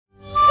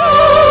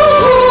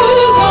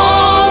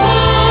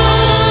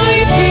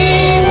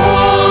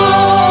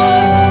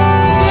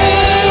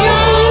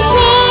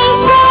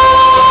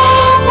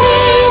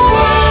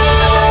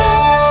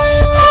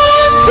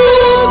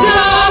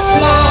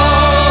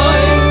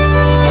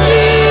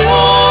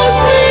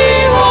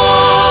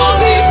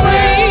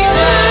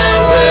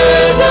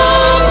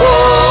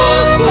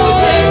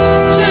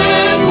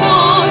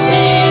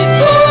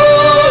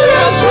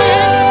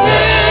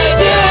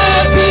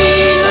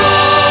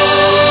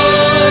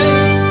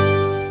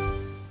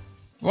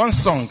One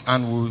song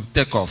and we'll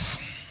take off.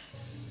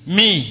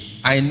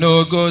 Me, I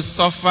no go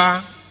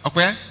suffer.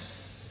 Okay?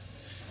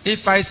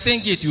 If I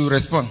sing it, you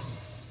respond.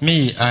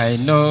 Me, I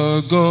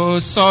no go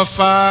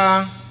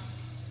suffer.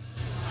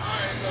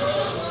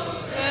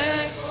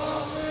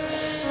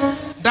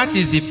 That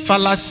is the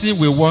fallacy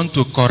we want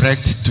to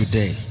correct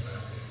today.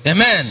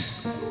 Amen.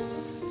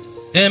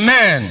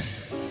 Amen.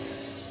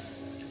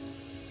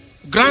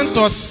 Grant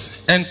us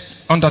an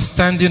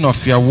understanding of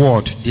your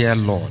word, dear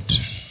Lord.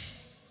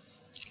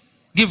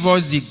 Give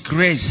us the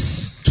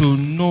grace to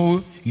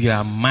know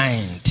your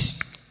mind.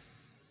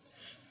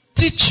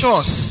 Teach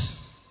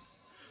us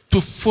to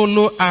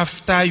follow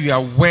after your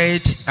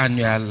word and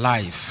your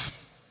life.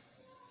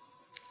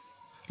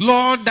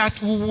 Lord, that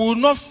we will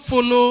not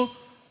follow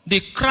the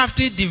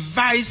crafty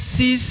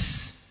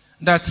devices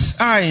that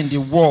are in the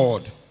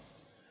world,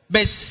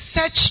 but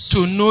search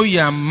to know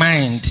your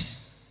mind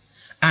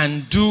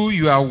and do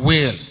your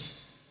will,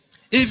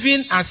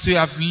 even as you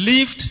have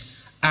lived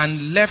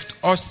and left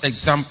us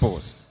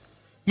examples.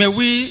 May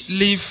we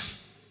live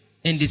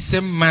in the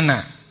same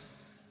manner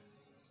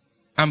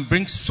and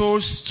bring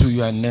souls to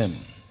your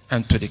name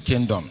and to the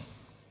kingdom.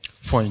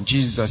 For in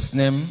Jesus'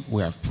 name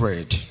we have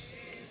prayed.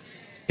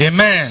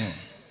 Amen.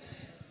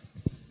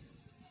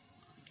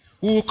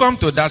 We will come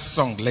to that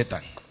song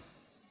later.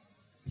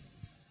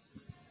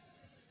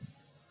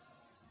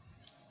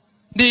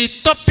 The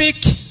topic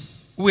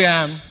we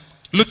are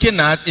looking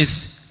at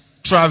is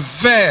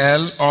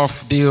Travail of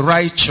the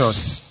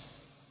righteous.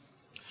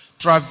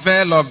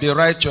 Travail of the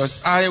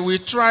righteous. I will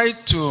try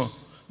to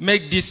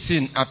make this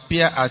thing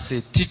appear as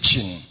a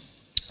teaching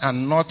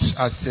and not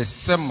as a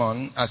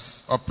sermon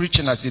or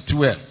preaching as it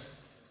were.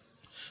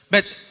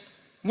 But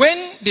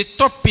when the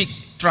topic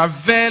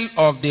Travail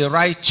of the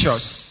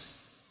righteous,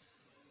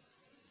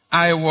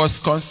 I was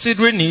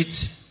considering it,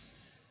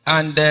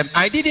 and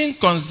I didn't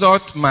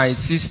consult my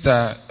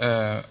sister,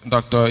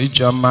 Dr.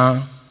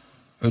 Ijoma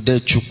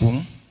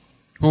Odechukwu,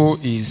 who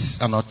is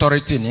an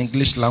authority in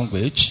English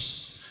language.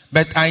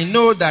 But I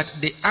know that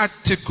the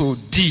article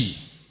D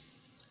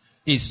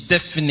is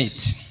definite.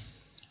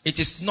 It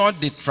is not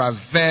the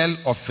travail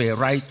of a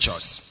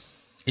righteous.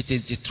 It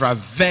is the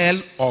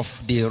travail of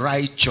the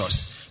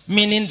righteous.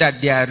 Meaning that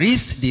there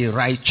is the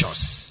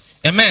righteous.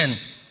 Amen.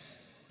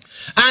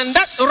 And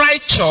that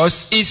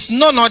righteous is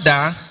none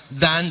other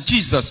than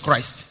Jesus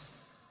Christ.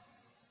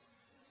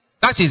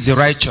 That is the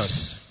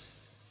righteous.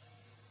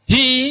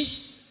 He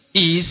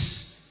is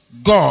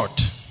God.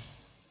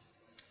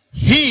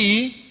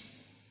 He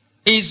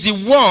is the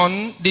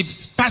one the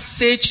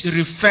passage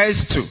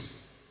refers to.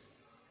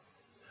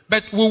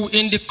 But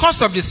in the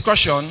course of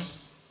discussion,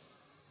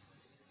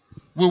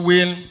 we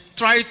will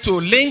try to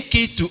link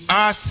it to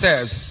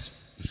ourselves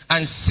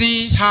and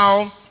see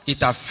how it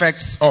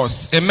affects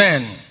us.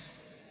 Amen.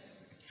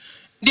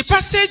 The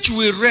passage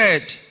we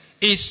read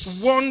is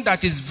one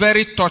that is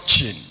very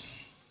touching.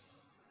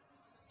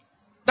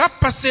 That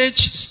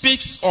passage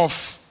speaks of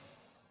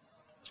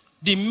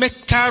the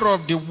maker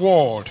of the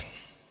world.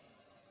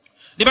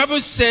 The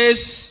Bible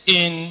says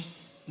in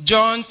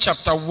John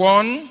chapter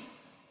 1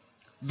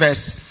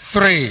 verse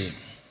 3.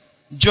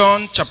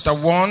 John chapter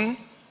 1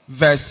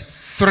 verse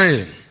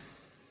 3.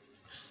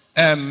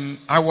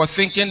 I was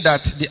thinking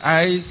that the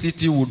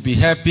ICT would be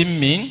helping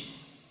me.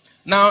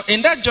 Now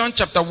in that John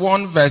chapter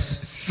 1 verse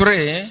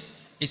 3,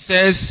 it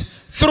says,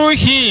 through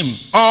him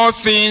all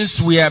things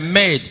were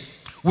made.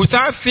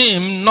 Without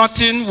him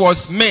nothing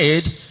was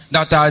made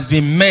that has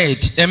been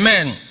made.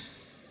 Amen.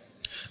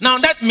 Now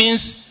that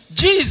means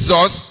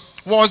Jesus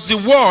was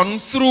the one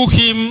through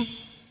him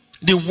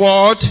the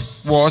world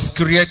was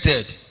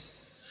created.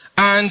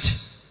 And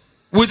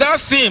without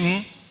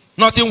him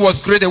nothing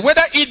was created.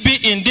 Whether it be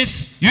in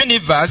this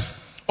universe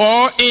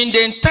or in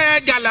the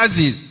entire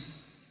galaxy.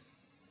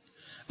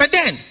 But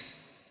then,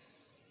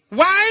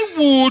 why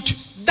would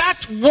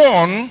that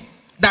one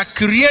that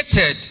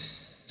created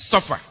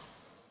suffer?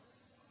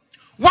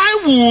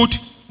 Why would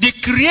the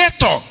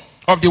creator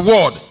of the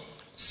world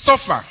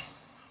suffer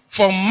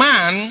for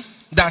man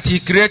that he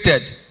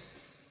created?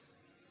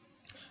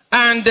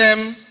 And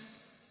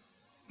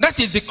that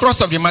is the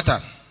crux of the matter.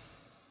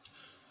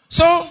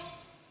 So,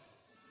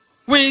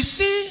 we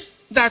see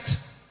that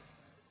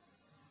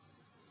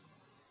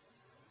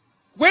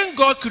when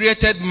God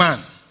created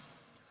man,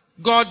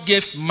 God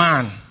gave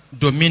man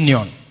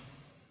dominion.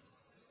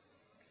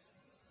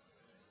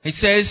 He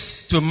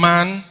says to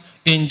man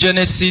in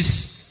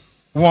Genesis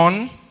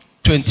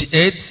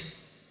 1:28,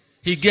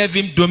 he gave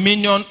him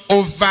dominion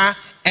over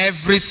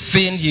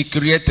everything he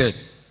created.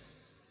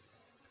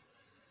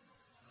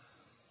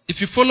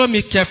 If you follow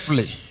me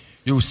carefully,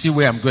 you will see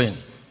where I'm going.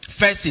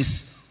 First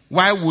is,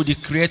 why would the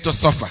creator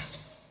suffer?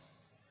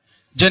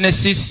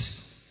 Genesis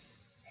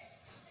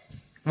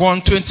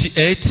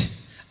 1:28,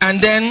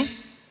 and then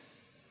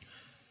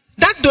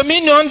that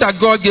dominion that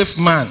God gave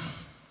man,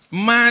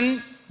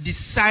 man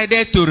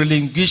decided to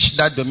relinquish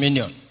that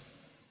dominion.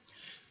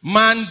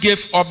 Man gave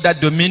up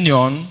that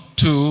dominion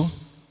to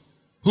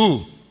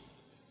who?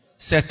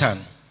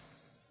 Satan.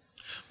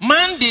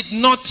 man did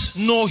not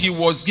know he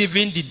was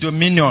given the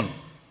dominion.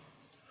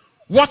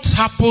 What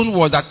happened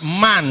was that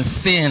man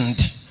sinned.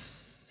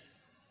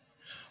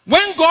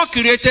 When God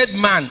created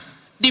man,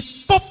 the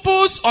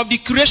purpose of the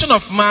creation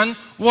of man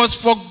was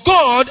for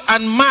God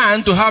and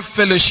man to have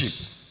fellowship.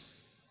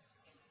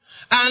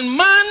 And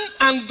man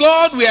and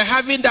God were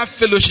having that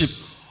fellowship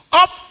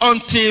up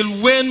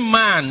until when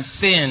man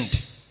sinned.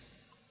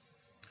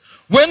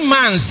 When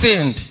man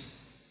sinned,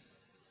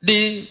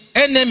 the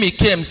enemy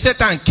came,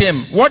 Satan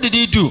came. What did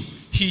he do?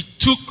 He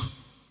took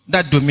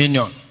that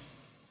dominion.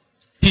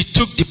 He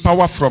took the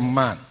power from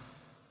man.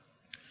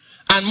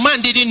 And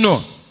man didn't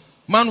know.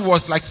 Man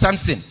was like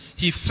Samson.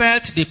 He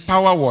felt the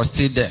power was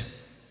still there.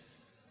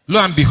 Lo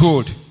and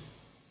behold,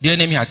 the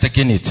enemy had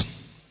taken it.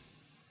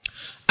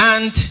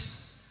 And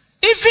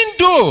even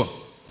though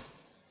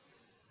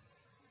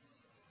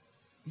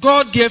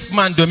God gave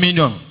man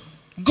dominion,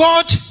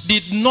 God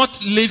did not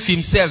leave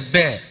himself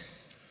bare.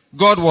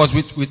 God was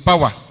with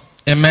power.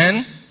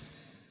 Amen.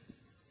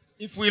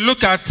 If we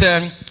look at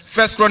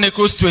 1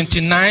 Chronicles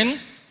 29,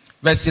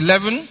 verse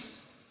 11,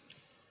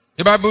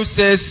 the Bible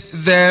says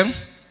there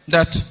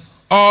that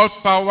all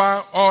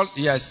power,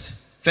 yes,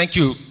 thank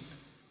you.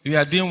 You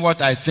are doing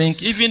what I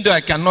think, even though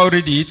I cannot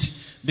read it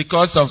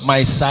because of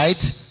my sight,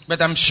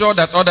 but I'm sure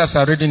that others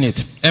are reading it.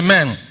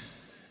 Amen.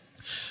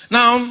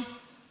 Now,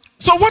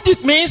 so what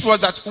it means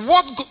was that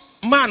what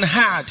man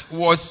had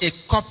was a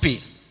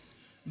copy.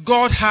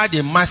 God had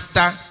a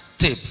master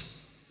tape,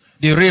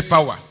 the real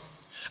power.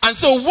 And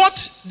so what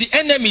the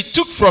enemy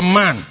took from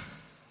man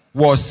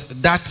was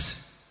that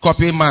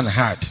copy man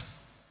had.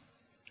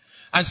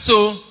 And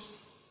so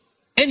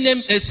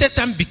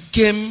Satan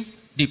became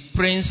the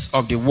prince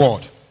of the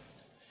world.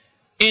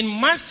 In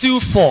Matthew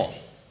 4,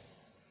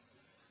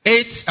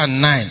 8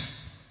 and 9,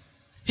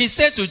 he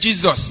said to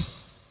Jesus,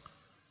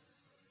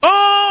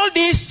 all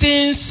these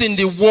things in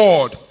the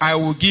world I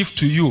will give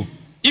to you.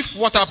 If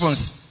what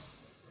happens?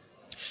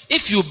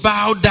 If you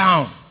bow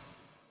down.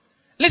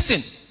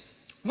 Listen,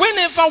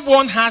 whenever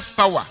one has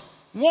power,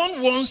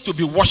 one wants to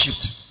be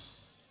worshipped.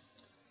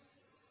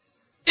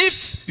 If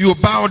you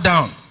bow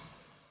down,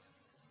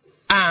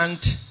 and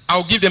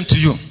I'll give them to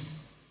you.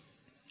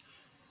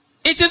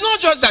 It is not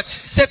just that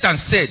Satan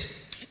said.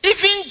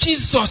 Even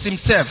Jesus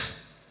himself,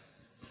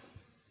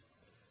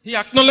 he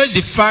acknowledged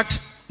the fact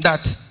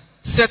that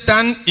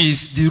Satan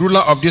is the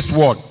ruler of this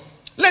world.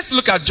 Let's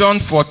look at John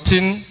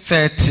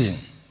 14:13.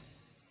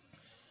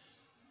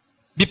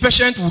 Be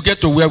patient, we'll get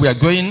to where we are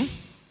going.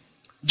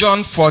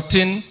 John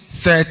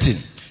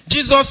 14:13.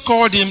 Jesus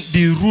called him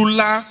the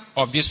ruler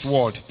of this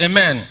world.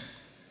 Amen.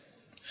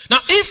 Now,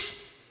 if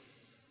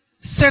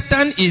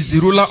Satan is the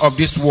ruler of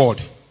this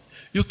world,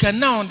 you can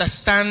now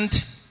understand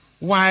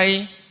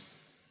why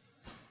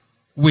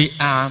we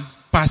are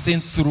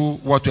passing through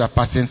what we are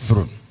passing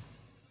through.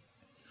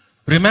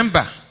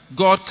 Remember,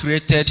 God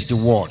created the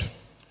world.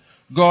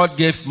 God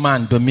gave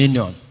man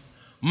dominion.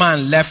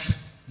 Man left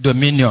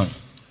dominion.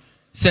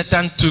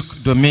 Satan took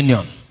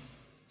dominion.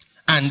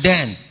 And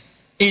then,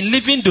 in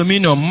leaving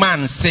dominion,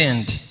 man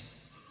sinned.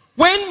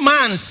 When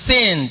man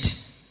sinned,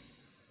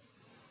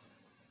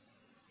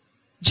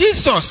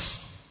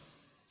 Jesus,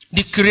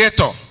 the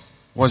creator,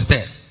 was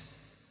there.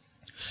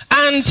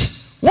 And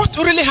what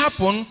really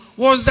happened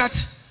was that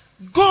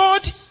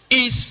God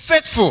is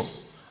faithful.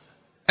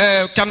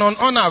 Canon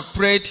Honor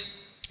prayed,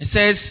 it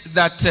says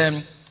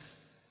that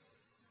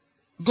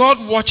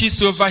God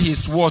watches over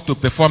his word to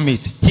perform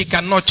it. He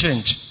cannot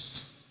change.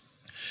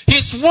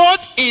 His word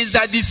is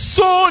that the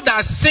soul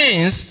that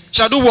sins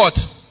shall do what?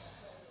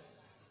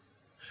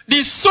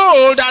 The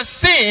soul that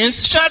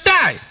sins shall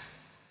die.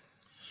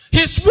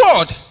 His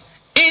word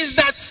is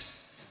that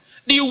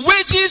the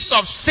wages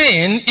of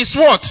sin is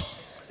what?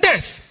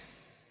 Death.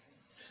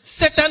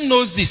 Satan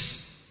knows this.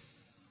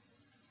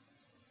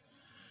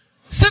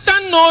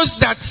 Satan knows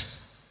that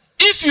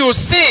if you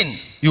sin,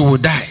 you will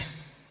die.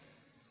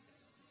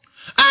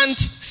 And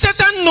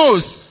Satan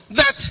knows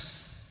that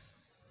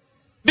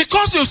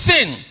because you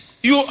sin,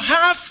 you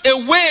have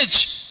a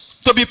wage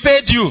to be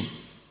paid you,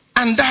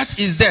 and that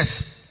is death.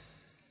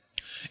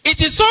 It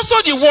is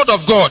also the word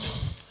of God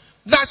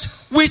that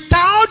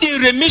without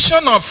the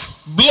remission of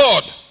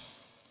blood,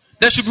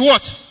 there should be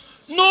what?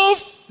 No,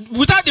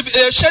 without the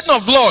shedding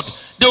of blood,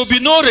 there will be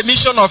no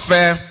remission of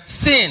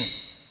sin.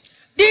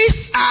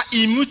 These are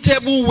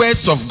immutable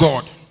words of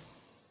God.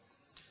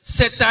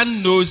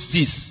 Satan knows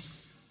this.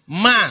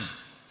 Man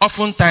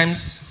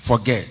oftentimes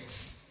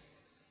forgets.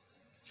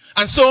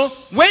 And so,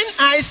 when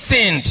I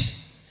sinned,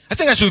 I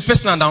think I should be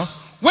personal now.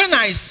 When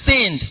I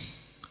sinned,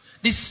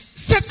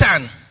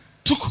 Satan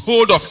took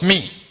hold of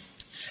me.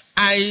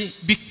 I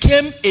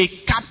became a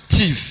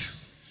captive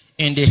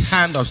in the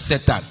hand of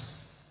Satan.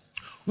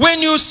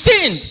 When you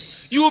sinned,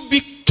 you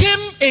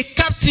became a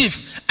captive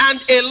and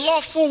a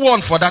lawful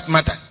one for that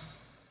matter.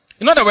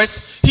 In other words,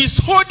 he's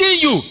holding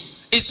you.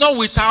 It's not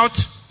without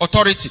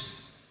authority.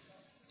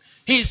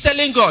 He is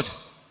telling God,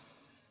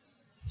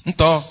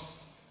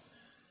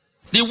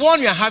 the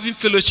one we are having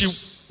fellowship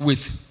with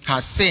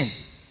has sinned.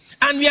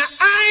 And your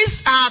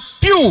eyes are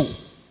pure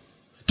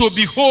to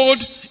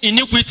behold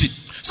iniquity.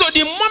 So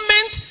the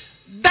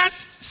moment that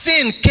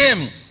sin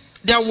came,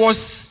 there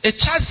was a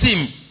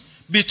chasm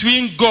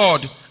between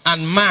God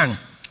and man.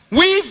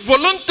 We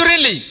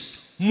voluntarily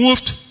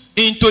moved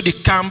into the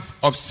camp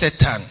of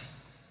Satan.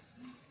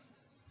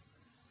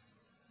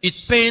 It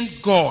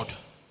pained God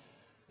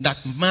that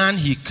man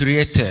he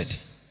created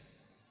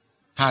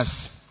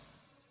has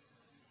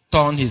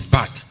turned his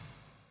back.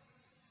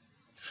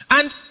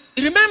 And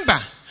remember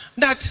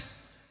that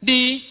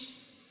the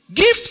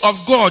gift of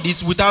God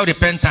is without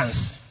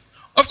repentance.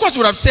 Of course, we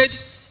would have said,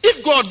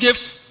 if God gave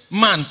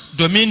man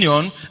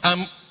dominion,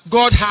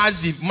 God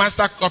has the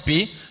master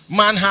copy,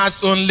 man has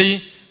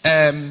only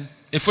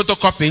a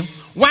photocopy,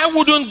 why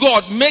wouldn't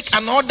God make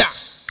an order,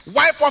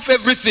 wipe off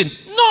everything?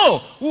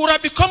 No, we would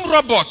have become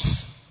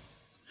robots.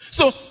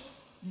 So,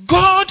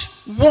 God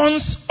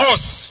wants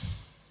us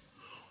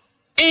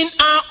in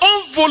our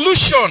own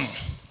volition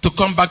to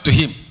come back to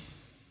Him.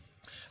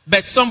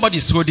 But somebody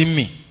is holding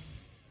me,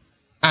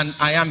 and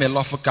I am a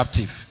lawful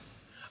captive.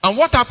 And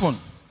what happened?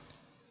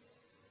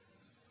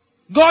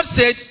 God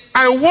said,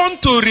 I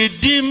want to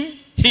redeem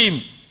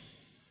him.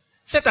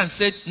 Satan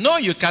said, no,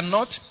 you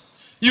cannot.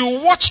 You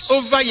watch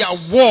over your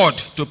word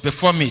to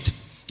perform it.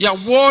 Your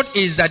word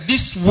is that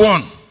this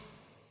one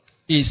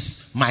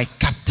is my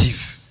captive.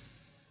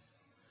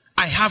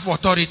 I have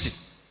authority.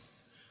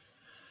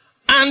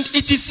 And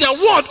it is your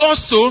word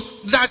also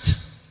that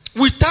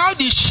without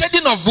the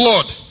shedding of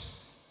blood,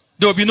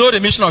 there will be no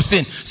remission of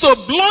sin. So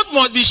blood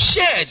must be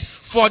shed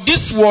for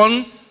this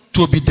one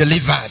to be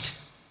delivered.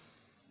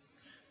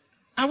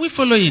 Are we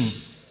following?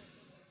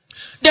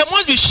 There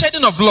must be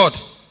shedding of blood.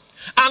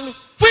 And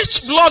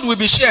which blood will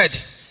be shed?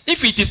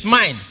 If it is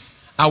mine,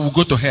 I will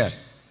go to hell.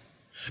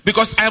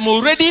 Because I am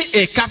already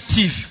a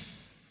captive.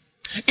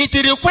 It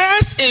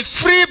requires a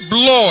free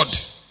blood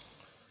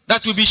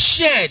that will be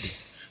shed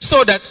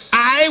so that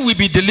I will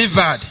be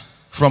delivered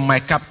from my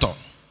captor.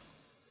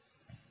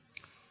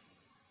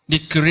 The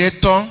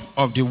creator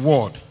of the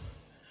world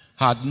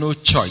had no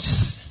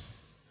choice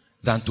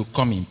than to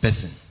come in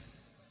person.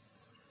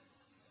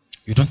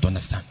 You don't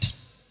understand.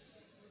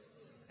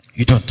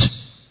 You don't.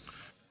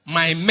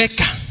 My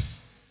maker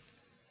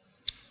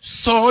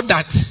saw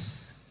that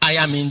I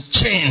am in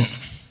chain.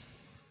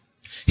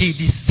 He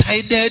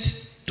decided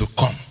to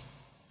come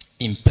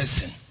in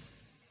person.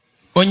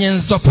 Onye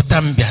nzọpụta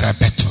m bịara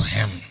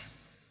Bethlehem.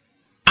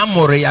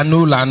 Amụrụ ya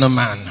n'ụlọ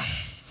anụmanụ.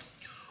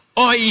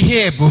 Ọ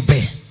ihe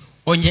ebube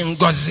onye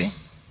ngọzi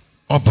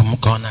ọ bụ m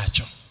ka ọ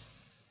na-achọ.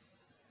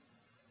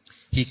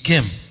 He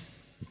came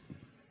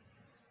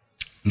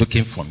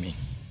looking for me.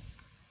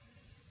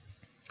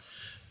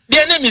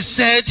 The enemy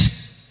said,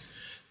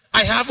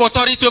 I have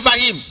authority over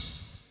him.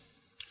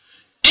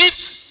 If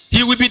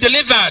he will be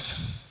delivered,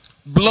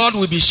 blood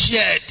will be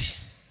shed.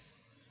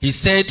 He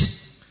said,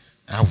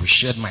 I will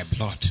shed my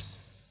blood.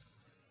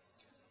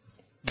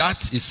 That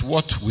is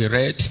what we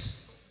read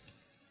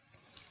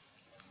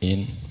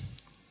in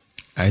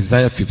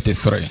Isaiah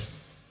 53.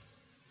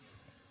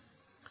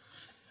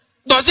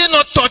 Does it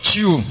not touch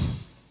you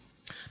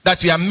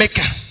that your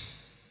maker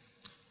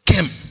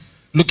came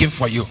looking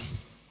for you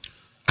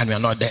and you are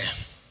not there?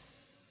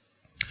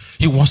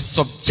 He was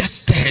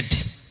subjected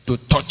to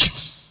torture.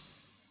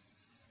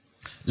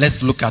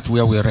 Let's look at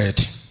where we read.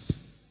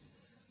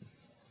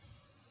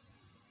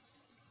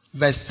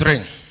 Verse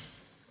 3.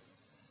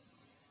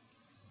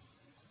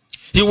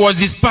 He was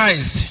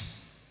despised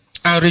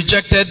and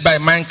rejected by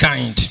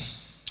mankind,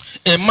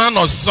 a man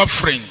of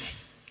suffering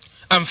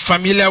and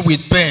familiar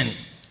with pain.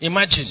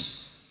 Imagine,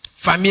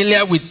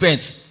 familiar with pain.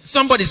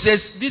 Somebody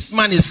says, this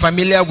man is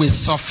familiar with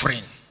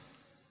suffering.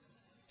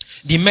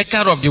 The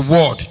maker of the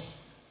world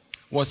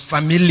was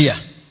familiar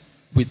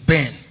with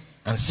pain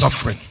and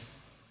suffering.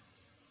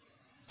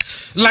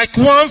 Like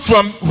one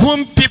from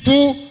whom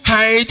people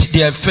hide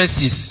their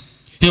faces,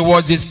 he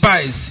was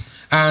despised,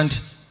 and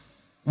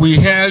we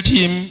held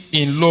him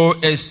in low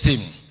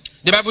esteem.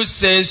 The Bible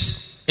says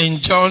in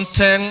John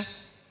 10,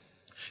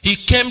 he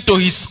came to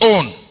his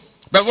own.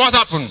 But what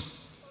happened?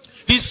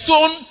 His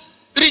own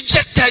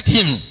rejected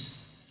him.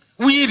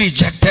 We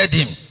rejected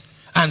him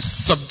and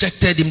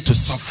subjected him to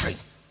suffering.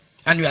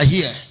 And you are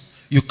here.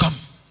 You come.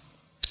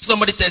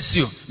 Somebody tells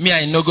you, me,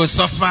 I no go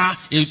suffer.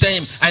 You tell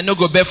him, I no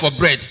go beg for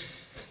bread.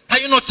 Are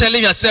you not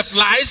telling yourself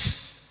lies?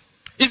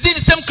 Is it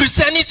the same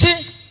Christianity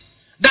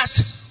that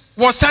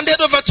was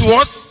handed over to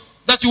us,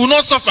 that you will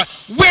not suffer?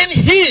 When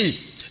he,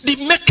 the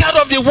maker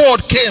of the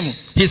world, came,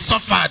 he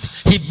suffered,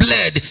 he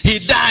bled,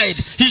 he died,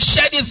 he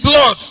shed his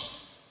blood.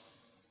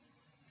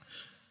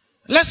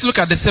 Let's look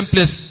at the same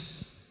place.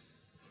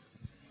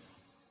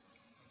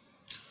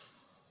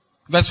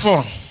 Verse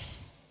 4.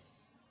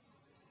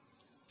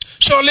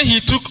 Surely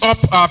he took up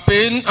our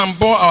pain and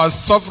bore our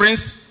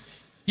sufferings,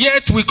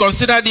 yet we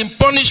considered him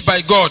punished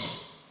by God,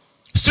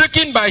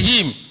 stricken by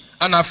him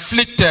and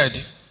afflicted.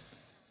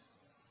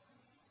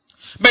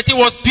 But he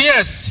was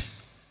pierced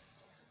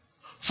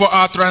for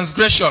our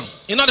transgression.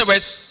 In other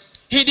words,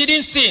 he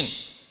didn't sin.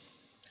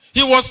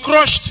 He was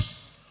crushed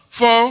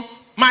for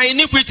my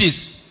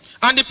iniquities.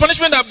 And the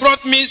punishment that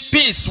brought me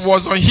peace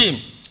was on him.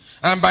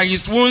 And by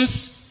his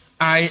wounds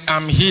I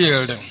am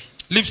healed.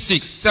 Leave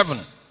 6,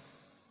 7.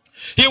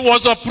 He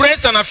was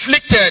oppressed and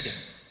afflicted,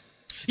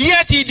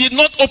 yet he did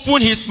not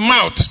open his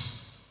mouth.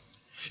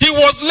 He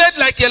was led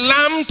like a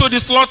lamb to the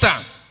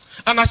slaughter,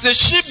 and as a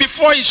sheep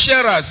before his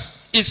shearers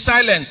is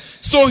silent,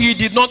 so he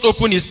did not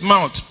open his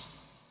mouth.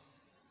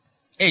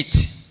 8.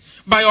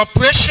 By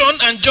oppression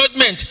and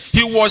judgment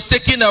he was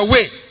taken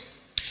away.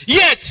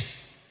 Yet,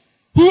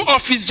 who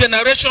of his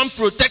generation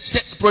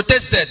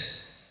protested?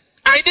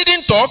 I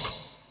didn't talk.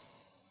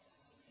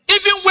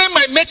 Even when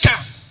my maker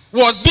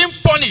was being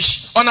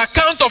punished on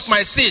account of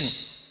my sin,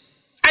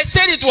 I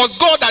said it was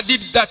God that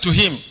did that to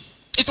him.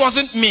 It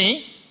wasn't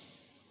me.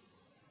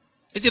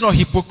 Is it not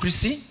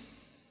hypocrisy?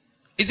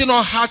 Is it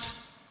not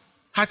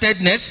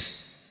hard-heartedness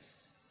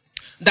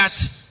that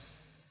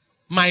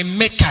my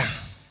maker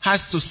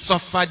has to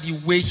suffer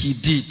the way he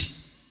did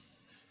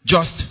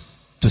just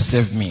to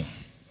save me?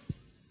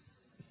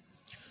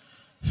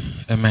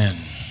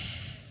 Amen.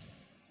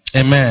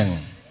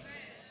 Amen.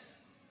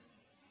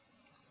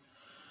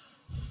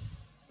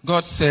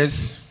 God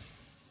says,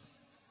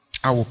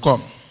 I will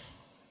come.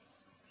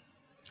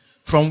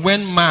 From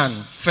when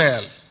man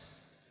fell,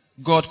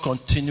 God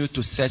continued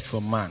to search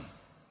for man.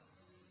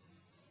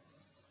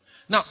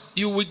 Now,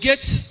 you will get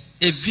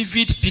a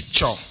vivid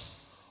picture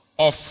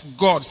of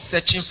God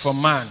searching for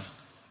man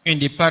in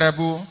the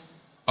parable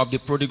of the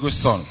prodigal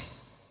son.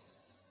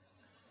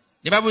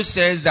 The Bible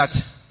says that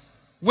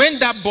when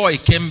that boy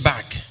came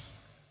back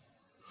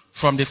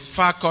from the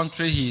far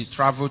country he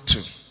traveled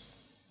to,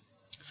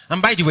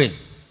 and by the way,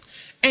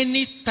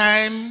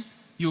 anytime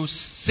you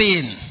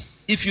sin,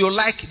 if you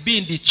like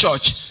being in the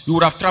church, you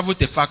would have traveled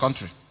to a far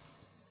country.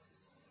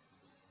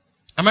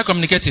 Am I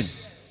communicating?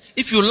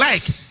 If you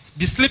like,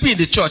 be sleeping in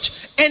the church.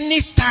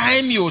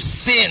 Anytime you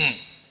sin,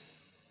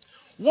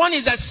 one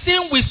is that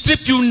sin will strip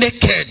you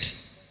naked.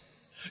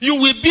 You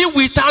will be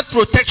without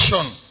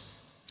protection.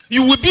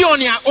 You will be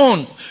on your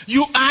own.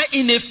 You are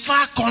in a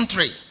far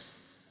country.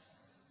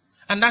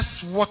 And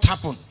that's what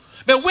happened.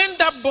 But when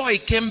that boy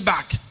came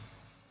back,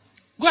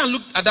 go and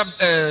look at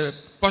that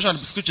portion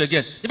of the scripture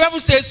again. The Bible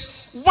says,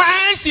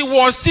 whilst he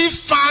was still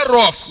far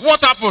off,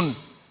 what happened?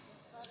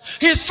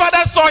 His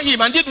father saw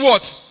him and did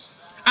what?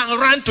 And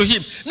ran to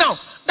him. Now,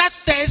 that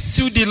tells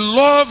you the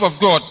love of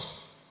God.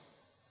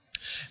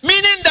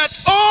 Meaning that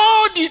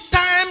all the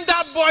time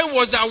that boy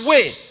was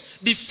away,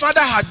 the father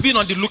had been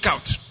on the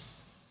lookout.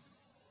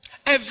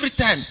 Every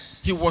time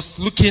he was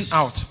looking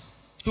out,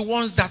 he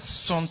wants that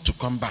son to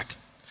come back.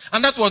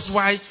 And that was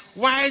why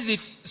the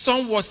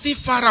son was still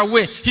far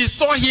away, he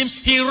saw him,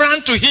 he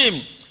ran to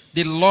him.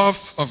 The love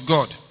of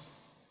God.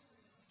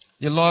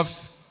 The love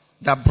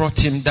that brought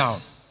him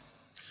down.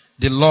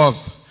 The love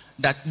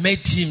that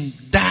made him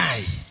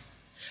die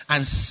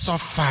and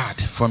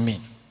suffered for me.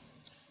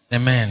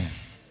 Amen.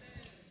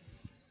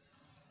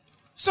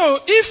 So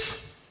if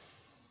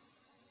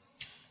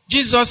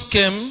Jesus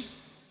came,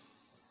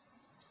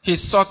 he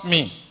sought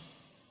me,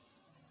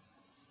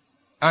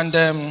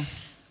 and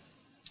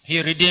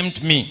he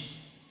redeemed me,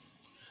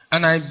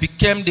 and I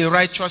became the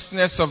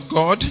righteousness of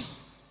God,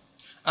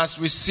 as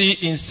we see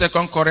in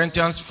 2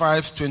 Corinthians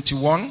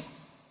 5:21.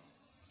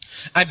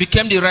 I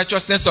became the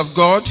righteousness of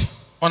God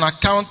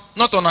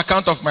not on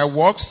account of my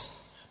works,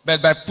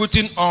 but by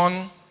putting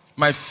on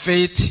my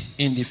faith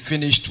in the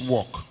finished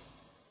work.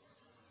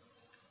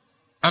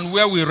 And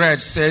where we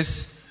read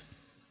says,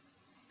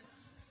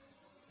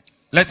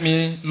 let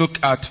me look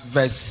at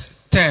verse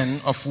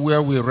 10 of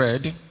where we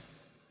read.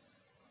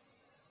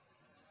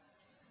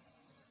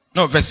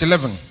 No, verse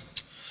 11.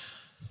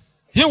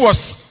 He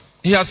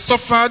has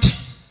suffered,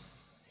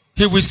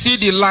 he will see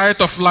the light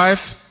of life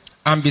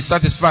and be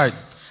satisfied.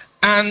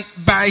 And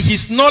by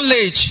his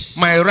knowledge,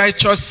 my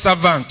righteous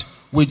servant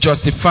will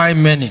justify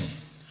many.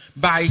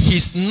 By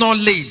his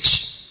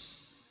knowledge.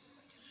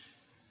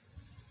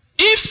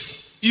 If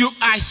you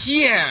are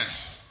here,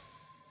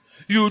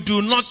 you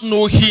do not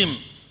know him,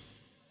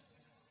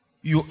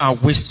 you are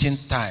wasting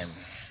time.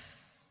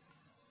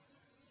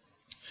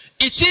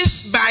 It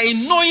is by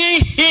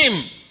knowing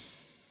him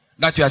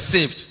that you are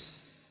saved.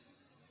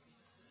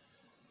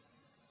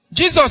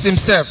 Jesus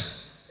himself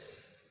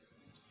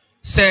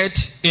said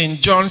in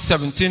John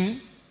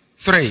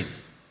 17:3.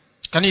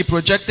 Can you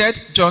project it?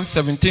 John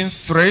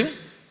 17:3.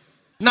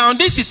 Now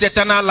this is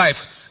eternal life,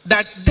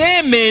 that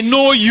they may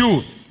know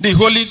you,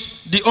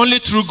 the only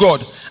true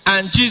God,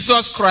 and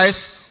Jesus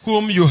Christ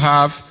whom you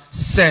have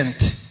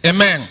sent.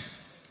 Amen.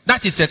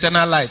 That is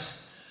eternal life.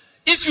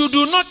 If you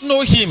do not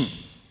know him,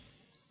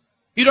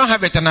 you don't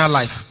have eternal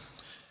life.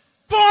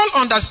 Paul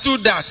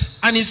understood that,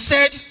 and he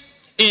said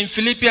in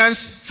Philippians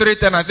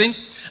 3:10, I think,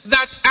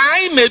 that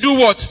I may do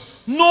what?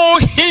 Know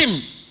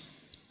him.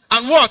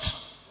 And what?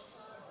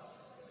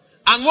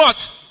 And what?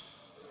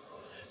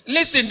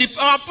 Listen,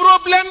 our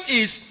problem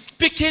is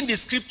picking the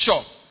scripture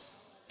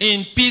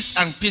in piece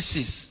and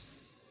pieces.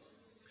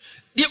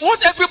 What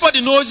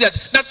everybody knows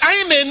that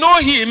I may know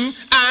him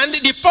and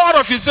the power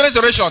of his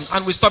resurrection,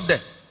 and we stop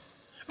there.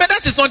 But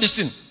that is not the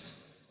sin.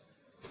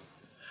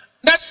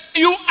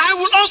 I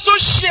will also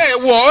share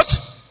what?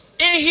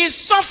 In his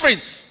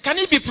suffering. Can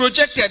it be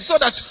projected so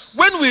that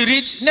when we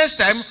read next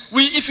time,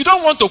 if you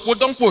don't want to quote,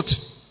 don't quote.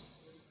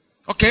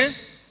 Okay?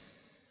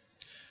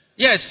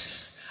 Yes.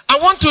 I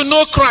want to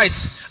know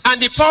Christ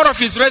and the power of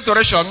his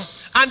resurrection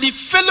and the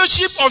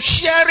fellowship of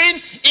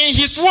sharing in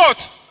his what?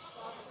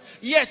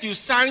 Yet you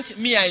sang,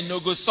 me I no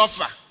go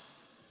suffer.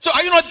 So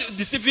are you not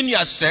deceiving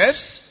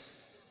yourselves?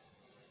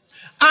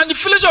 And the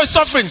fellowship of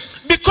suffering,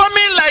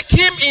 becoming like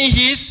him in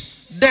his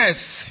death.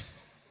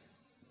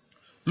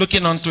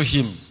 Looking unto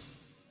him.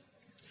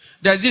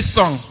 There's this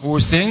song we will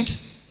sing.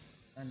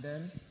 And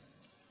then,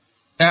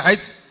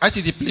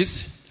 ITD,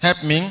 please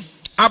help me.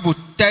 Abu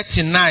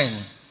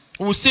 39.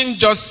 We will sing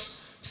just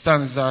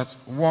stanza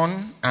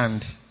 1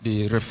 and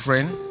the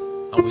refrain,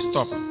 and we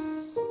stop.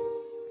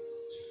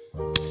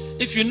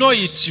 If you know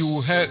it, you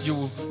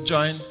will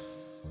join.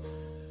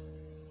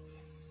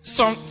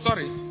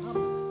 Sorry.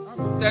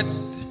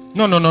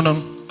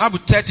 No. Abu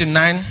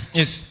 39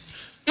 is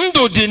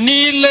ndụ dị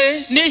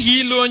niile n'ihi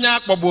ile onye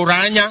akpọgburu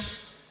anya.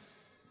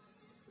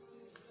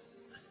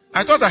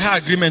 I thought I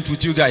had agreement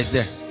with you guys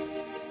there.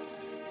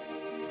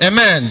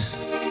 Amen.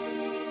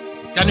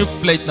 Can you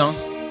play it now?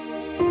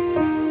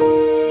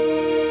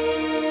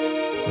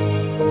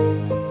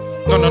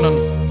 No.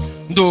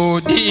 Ndụ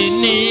dị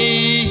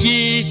n'ihi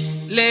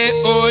ile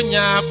onye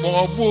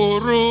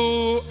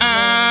akpọgburu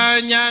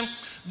anya.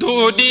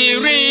 Ndụ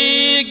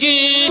dịrị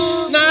gị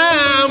na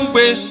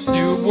mgbe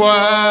dị ugbu a.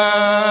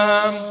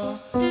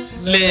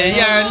 Lee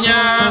ya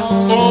anya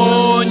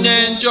onye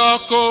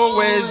njọkọ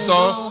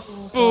wezọ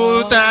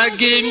pụta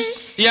gị,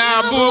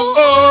 ya bụ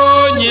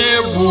onye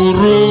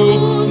gburu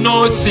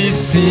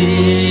n'osisi.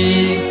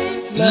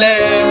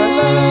 Lee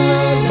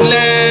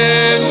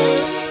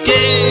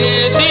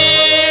kedị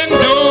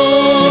ndụ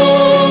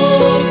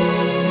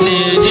dị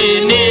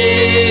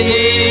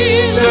n'ihi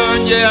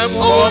onye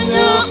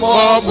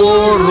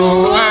kpọgburu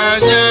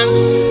anya.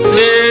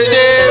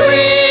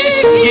 Ledere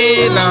gị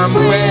na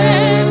mgbe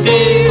dị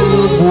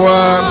ugbu a.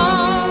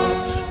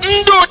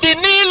 Ndụ dị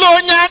niile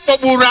onye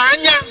akpọgburu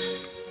anya.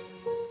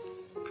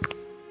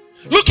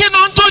 Looking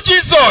unto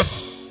Jesus,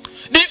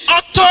 the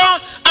author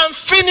and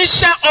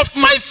finisher of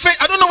my faith.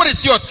 I don't know what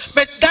is yours,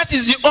 but that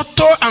is the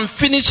author and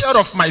finisher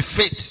of my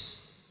faith.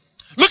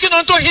 Looking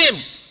unto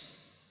him.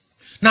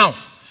 Now,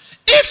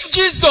 if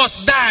Jesus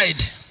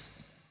died,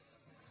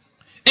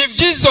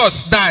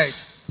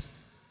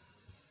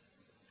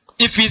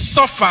 if he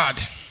suffered,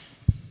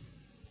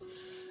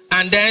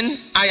 and then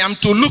I am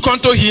to look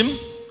unto him,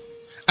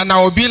 and I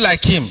will be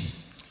like him.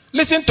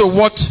 Listen to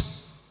what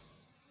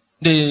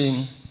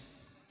the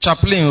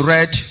chaplain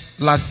read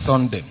last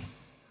Sunday.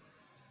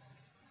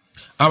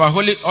 Our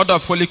Order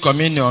of Holy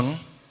Communion,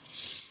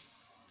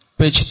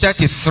 page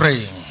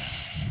 33.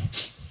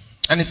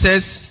 And it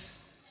says,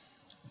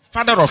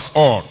 Father of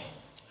all,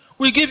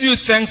 we give you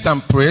thanks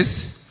and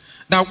praise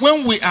that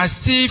when we are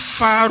still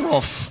far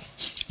off,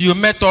 you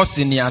met us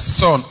in your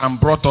Son and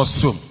brought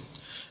us home.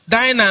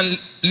 Dying and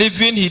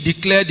living, he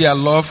declared your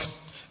love,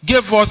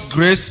 gave us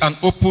grace and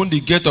opened the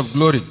gate of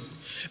glory.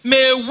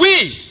 May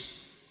we,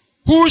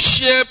 who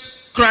share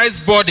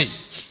Christ's body,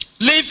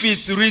 live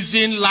his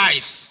risen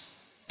life.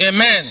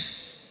 Amen.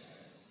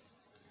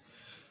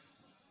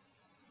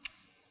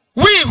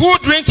 We who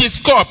drink his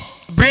cup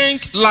bring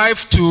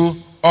life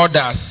to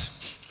others.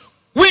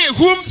 We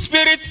whom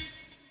Spirit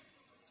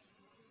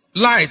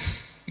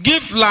lights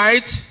give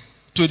light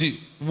to the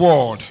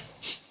world.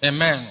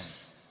 Amen.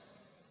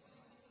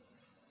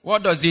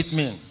 What does it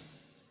mean?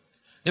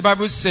 The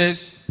Bible says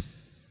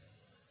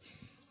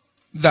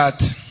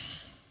that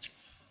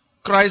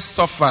Christ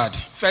suffered.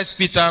 1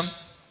 Peter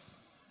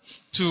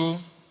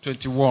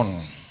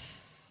 2:21.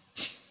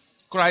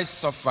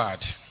 Christ suffered,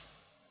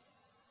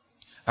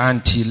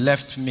 and he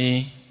left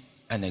me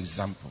an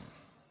example.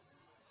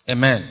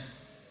 Amen.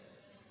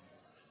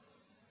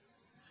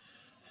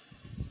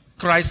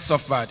 Christ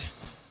suffered.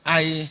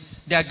 The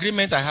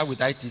agreement I had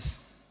with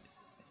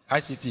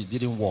ITT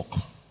didn't work.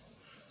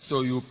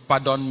 So you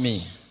pardon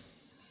me.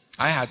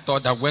 I had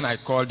thought that when I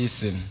called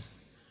this in,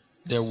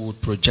 they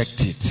would project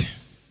it.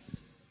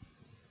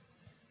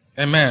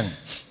 Amen.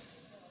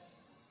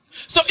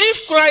 So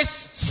if Christ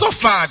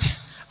suffered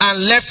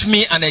and left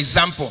me an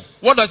example,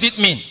 what does it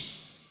mean?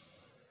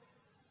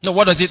 No,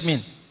 what does it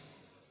mean?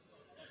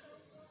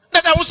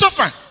 That I will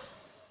suffer.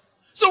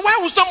 So why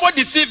would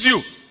somebody deceive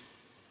you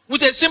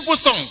with a simple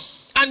song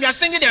and you are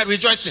singing and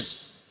rejoicing?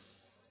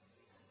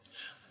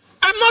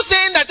 I'm not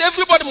saying that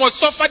everybody must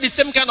suffer the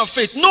same kind of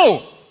faith.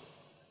 No.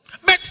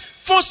 But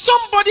for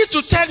somebody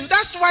to tell you,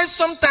 that's why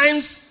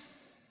sometimes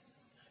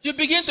you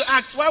begin to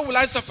ask, why will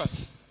I suffer?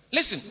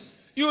 Listen,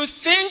 you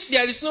think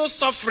there is no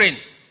suffering.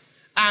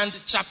 And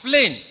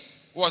chaplain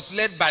was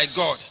led by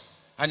God.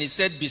 And he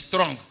said, be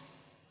strong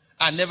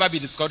and never be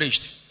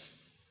discouraged.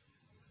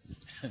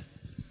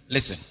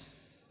 Listen.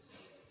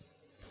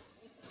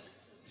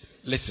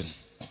 Listen.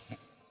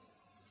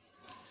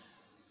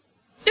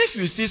 If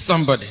you see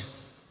somebody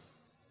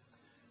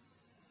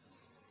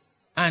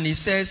and he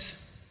says,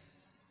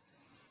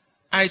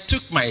 I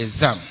took my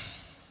exam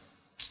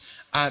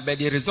but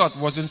the result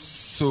wasn't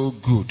so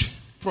good.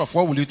 Prof,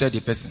 what will you tell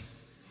the person?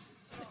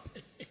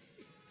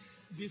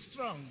 Be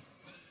strong.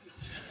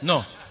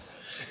 No.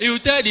 You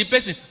tell the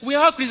person, we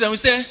are all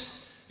Christians.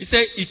 He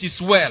say, it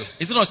is well.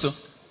 Is it not so?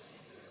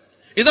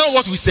 Is that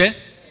what we say?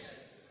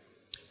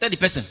 Tell the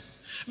person.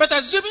 But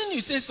assuming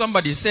you say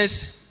somebody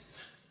says,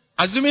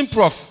 assuming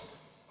Prof,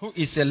 who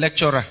is a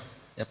lecturer,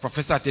 a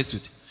professor at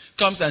Institute,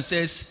 comes and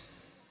says,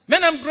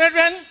 men and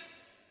brethren,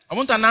 I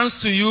want to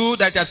announce to you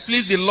that it has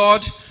pleased the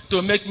Lord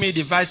to make me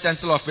the vice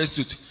chancellor of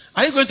Institute.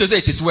 Are you going to say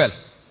it is well?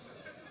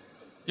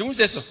 You won't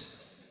say so.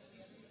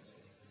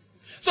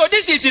 So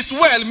this it is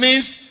well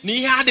means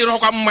ni ha de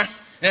rokwa mma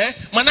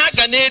mana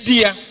aga na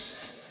edi ya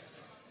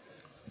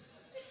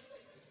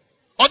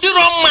odiro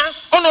mma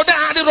onoda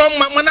ha de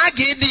mma mana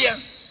aga edi ya.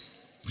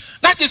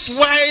 That is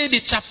why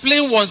the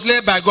chaplain was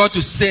led by God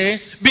to say,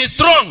 be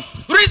strong.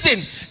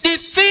 Reason, the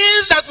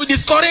things that will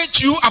discourage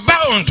you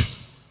abound.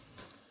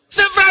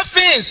 Several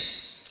things.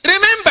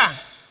 Remember,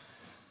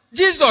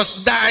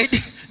 Jesus died,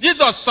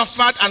 Jesus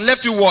suffered and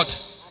left you what?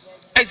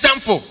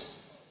 Example.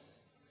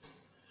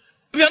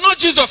 We are not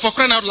Jesus for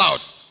crying out loud.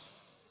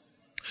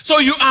 So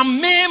you are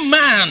mere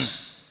man.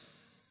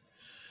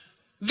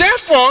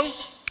 Therefore,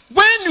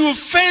 when you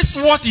face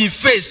what he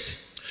faced,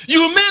 you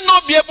may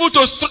not be able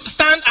to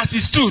stand as he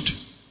stood.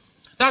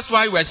 That's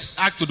why we are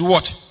asked to do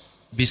what?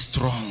 Be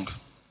strong.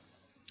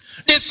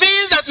 The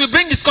things that will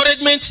bring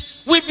discouragement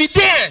will be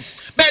there.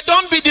 But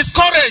don't be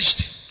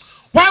discouraged.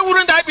 Why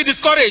wouldn't I be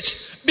discouraged?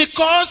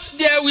 Because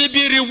there will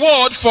be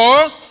reward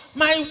for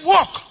my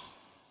work.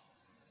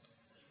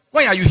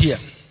 Why are you here?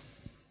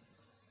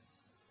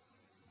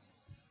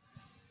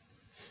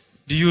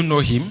 Do you know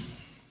him?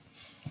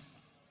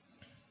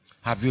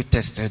 Have you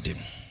tested him?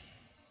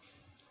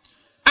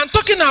 I'm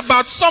talking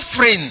about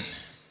suffering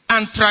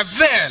and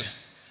travail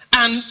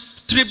and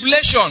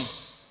tribulation.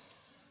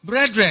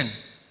 Brethren,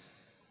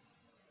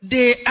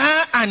 they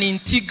are an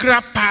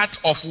integral part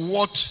of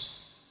what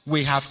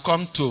we have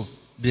come to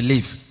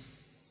believe.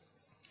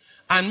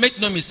 And make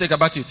no mistake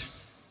about it.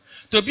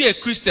 To be a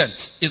Christian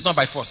is not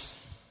by force.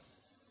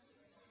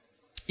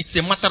 It's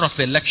a matter of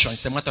election.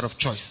 It's a matter of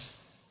choice.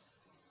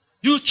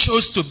 You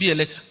chose to be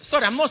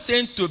sorry, I'm not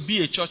saying to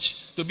be a church,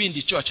 to be in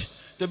the church.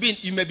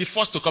 You may be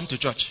forced to come to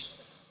church.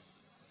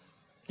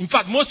 In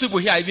fact, most people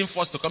here are even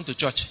forced to come to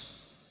church.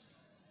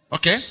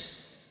 Okay?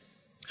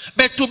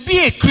 But to be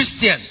a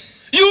Christian,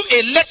 you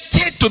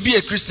elected to be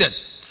a Christian.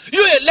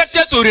 You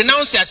elected to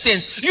renounce your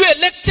sins. You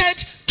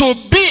elected to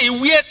be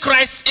where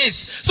Christ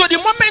is. So the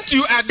moment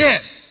you are there,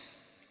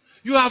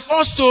 you have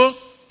also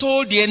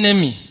told the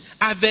enemy,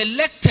 I've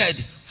elected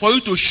for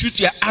you to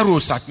shoot your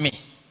arrows at me.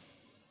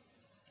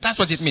 That's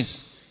what it means.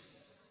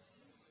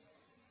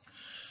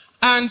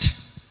 And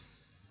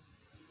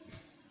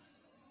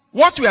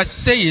what we are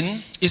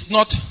saying is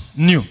not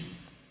new.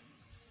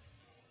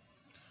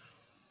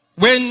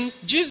 When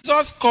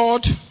Jesus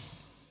called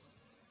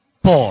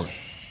Paul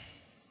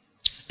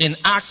in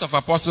Acts of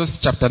Apostles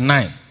chapter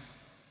 9,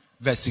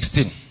 verse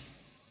 16,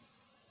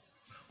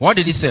 what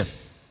did he say?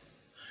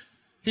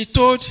 He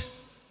told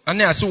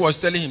Aeneas, who was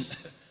telling him,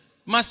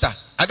 Master,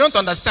 I don't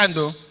understand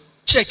though.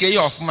 Check it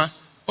off, ma.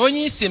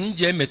 Only sim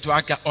je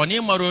metuaka oni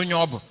maro onye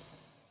obo.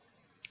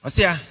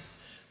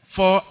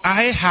 For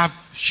I have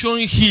shown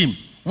him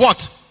what?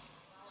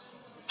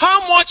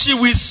 How much he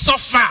will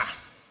suffer.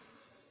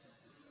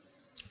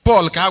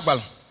 Paul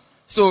Kagbal.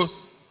 So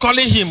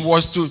calling him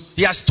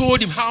he has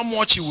told him how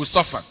much he will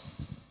suffer.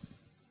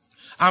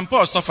 And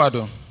Paul suffered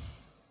though.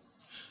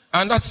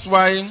 And that's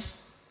why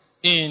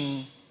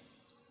in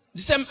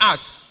the same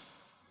Acts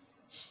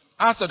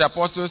of the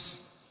Apostles,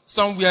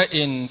 somewhere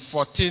in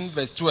 14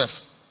 verse 12,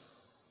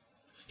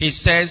 he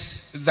says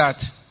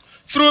that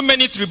through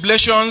many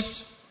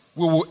tribulations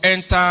we will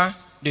enter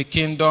the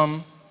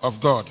kingdom of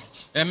God.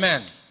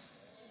 Amen.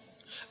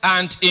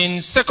 And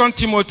in 2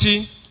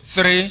 Timothy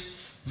 3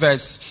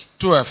 verse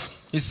 12,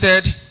 he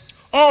said,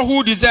 all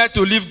who desire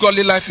to live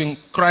godly life in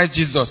Christ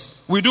Jesus,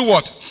 we do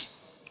what?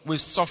 We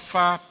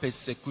suffer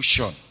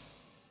persecution.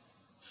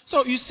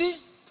 So you see,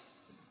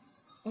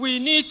 we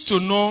need to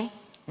know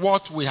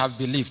what we have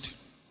believed.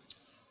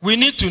 We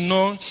need to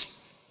know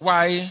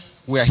why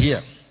we are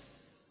here.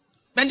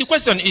 Then the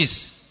question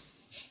is,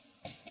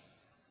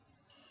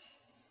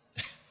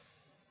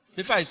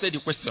 before I say the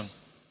question,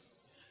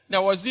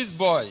 there was this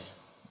boy,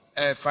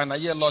 a final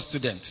year law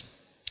student.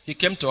 He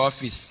came to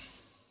office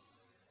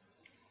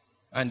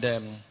and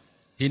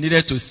he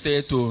needed to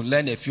stay to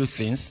learn a few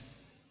things.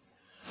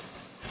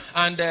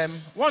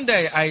 And one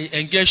day I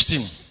engaged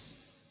him.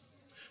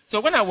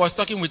 So when I was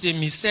talking with him,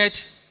 he said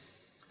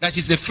that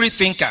he's a free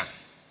thinker.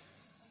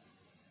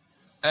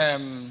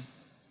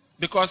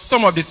 Because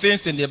some of the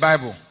things in the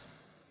Bible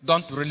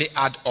don't really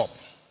add up.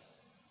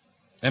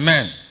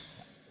 Amen.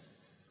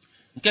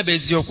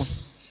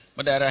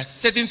 But there are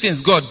certain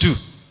things God do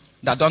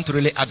that don't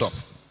really add up.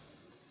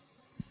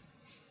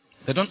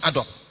 They don't add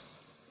up.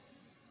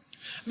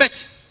 But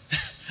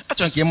it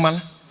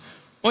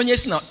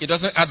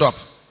doesn't add up.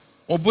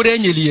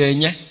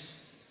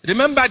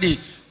 Remember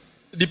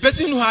the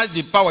person who has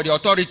the power, the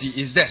authority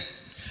is there.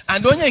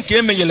 And only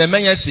came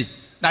say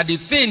that the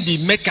thing the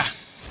maker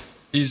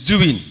is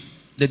doing,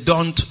 they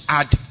don't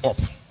add up.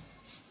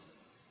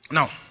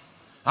 Now,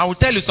 I will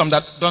tell you some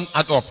that don't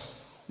add up.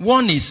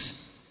 One is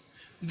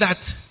that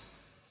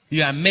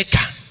your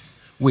maker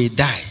will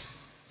die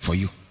for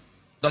you.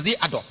 Does it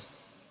add up?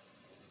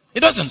 It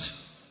doesn't.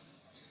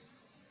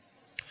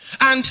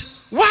 And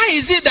why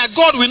is it that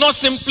God will not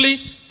simply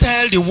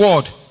tell the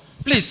world,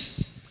 please,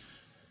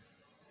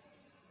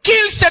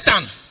 kill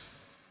Satan,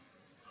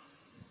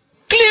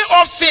 clear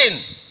off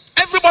sin,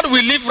 everybody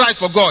will live right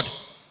for God?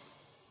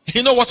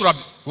 You know what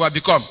we have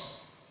become?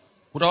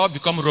 We have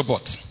become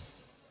robots.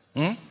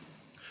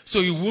 So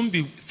you won't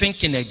be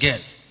thinking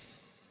again.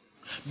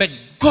 But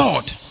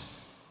God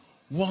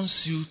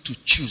wants you to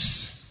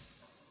choose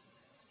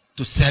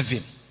to serve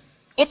Him.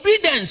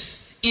 Obedience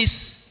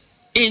is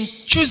in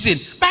choosing.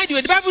 By the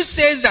way, the Bible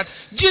says that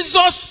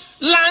Jesus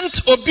learned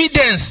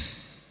obedience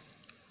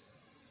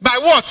by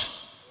what?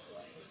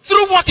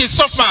 Through what He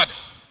suffered.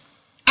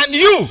 And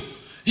you,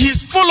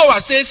 His follower,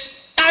 says,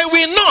 I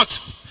will not.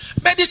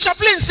 But the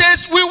chaplain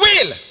says, we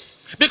will.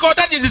 Because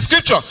that is the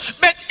scripture.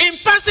 But in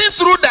passing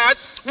through that,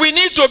 we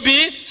need to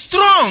be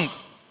strong.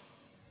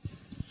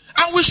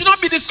 And we should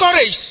not be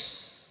discouraged.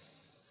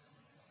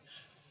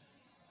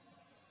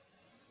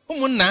 I'm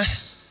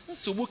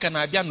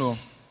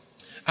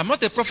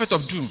not a prophet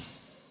of doom.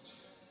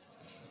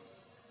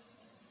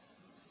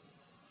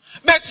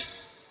 But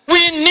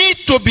we need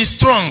to be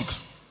strong.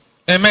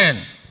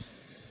 Amen.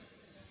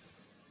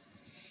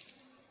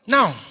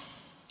 Now,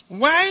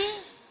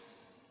 why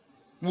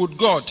would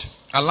God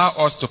allow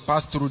us to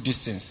pass through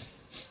these things?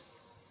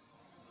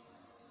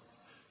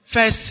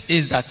 First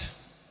is that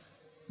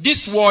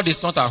this world is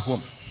not our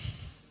home.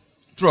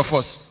 True or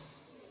false?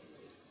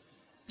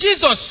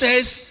 Jesus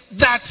says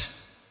that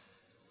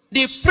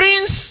the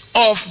prince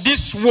of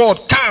this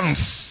world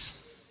comes,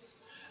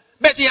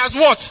 but he has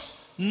what?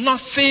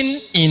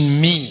 Nothing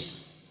in me.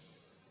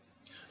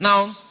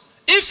 Now,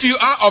 if you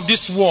are of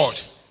this world,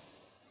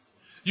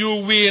 you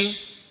will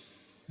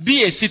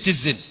be a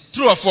citizen.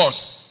 True or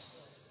false?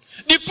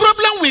 The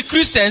problem with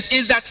Christians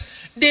is that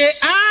they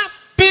are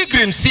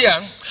pilgrims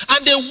here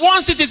and they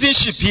want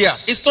citizenship here.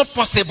 It's not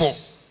possible.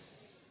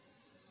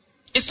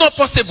 It's not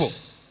possible.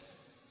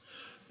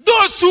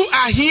 Those who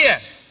are here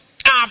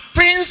are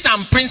princes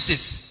and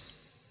princesses.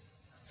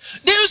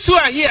 Those who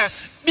are here,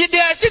 they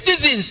are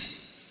citizens.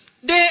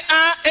 They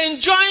are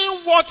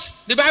enjoying what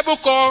the Bible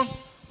calls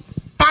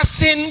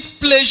passing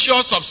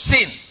pleasures of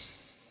sin.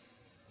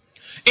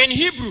 In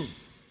Hebrew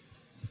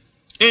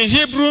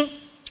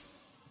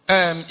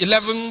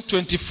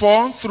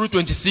 11:24 through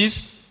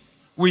 26,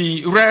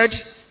 we read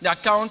the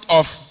account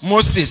of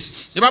Moses.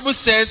 The Bible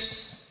says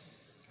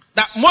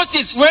that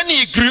Moses, when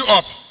he grew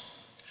up,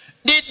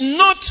 did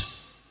not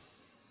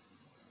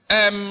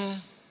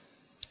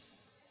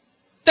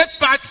take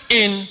part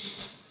in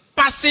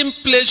passing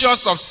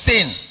pleasures of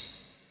sin.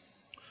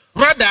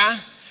 Rather,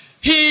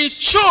 he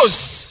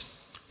chose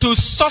to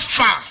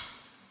suffer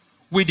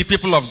with the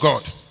people of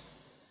God.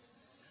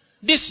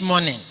 This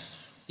morning,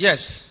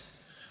 yes,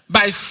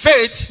 by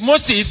faith,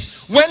 Moses,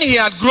 when he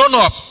had grown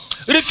up,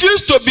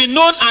 refused to be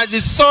known as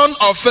the son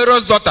of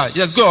Pharaoh's daughter.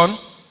 Yes, go on.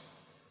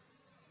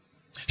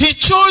 He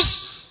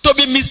chose to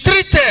be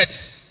mistreated.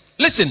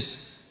 Listen,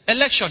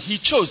 election, he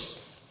chose.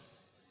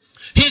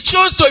 He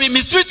chose to be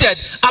mistreated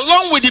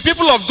along with the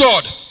people of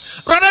God,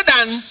 rather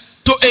than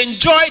to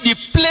enjoy the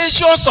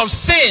pleasures of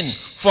sin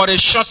for a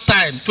short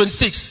time.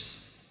 26.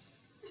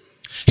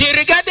 He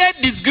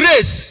regarded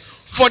disgrace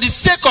for the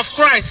sake of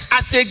Christ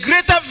as a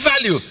greater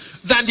value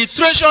than the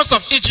treasures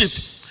of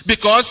Egypt,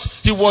 because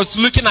he was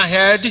looking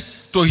ahead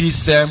to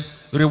his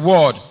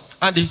reward.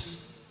 And the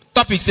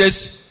topic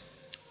says,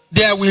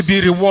 there will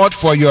be reward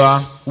for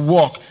your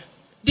work.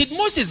 Did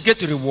Moses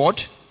get a reward?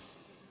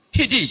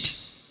 He did.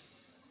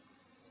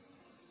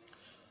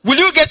 Will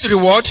you get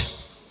reward?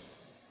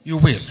 You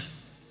will.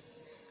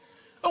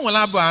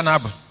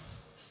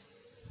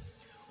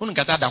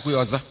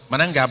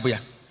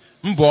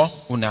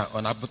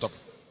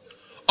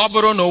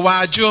 Oboro no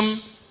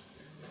wajum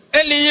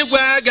eligwe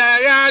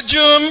agaghị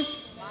ajum.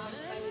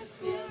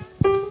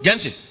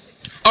 Genti.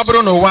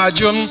 Oboro no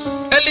wajum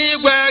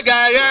eligwe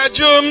agaghị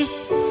ajum.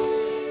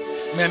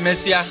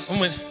 Memesia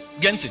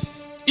genti.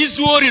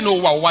 Izuori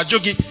no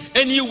wajogi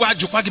eni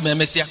wajukwa gi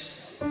memesia.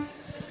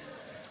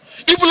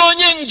 Ibulo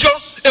onye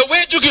njo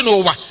eweju gi no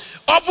wa.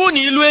 Obu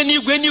ni ilu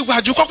enigwe eni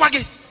wajukwa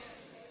gi.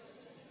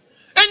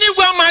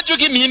 Enigwe amaju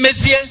gi mi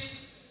mezie.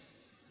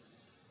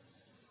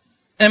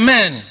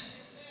 Amen.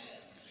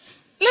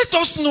 Let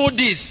us know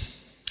this.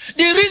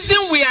 The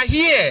reason we are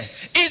here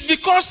is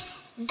because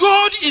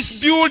God is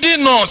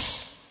building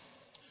us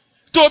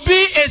to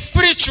be a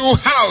spiritual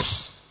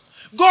house.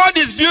 God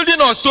is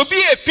building us to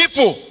be a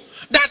people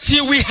that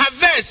He will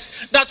harvest,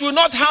 that will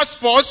not have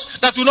spots,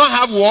 that will not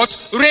have what?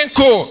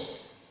 Raincoat.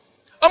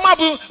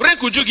 Omabu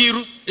renku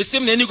jugiru.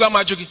 Isim ne enigwe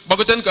amajugi.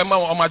 Bagoten ka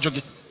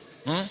amajugi.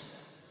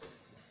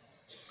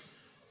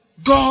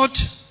 God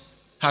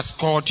has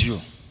called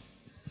you.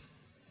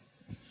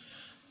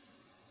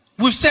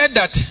 we've said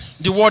that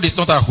the word is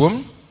not at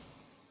home.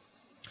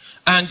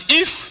 And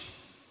if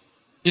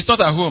it's not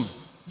at home,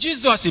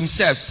 Jesus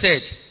himself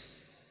said,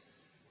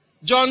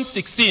 John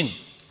 16,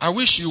 I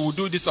wish you would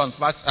do this on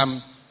fast.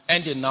 I'm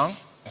ending now.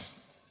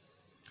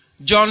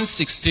 John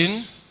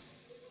 16,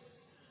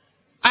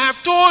 I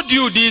have told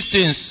you these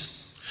things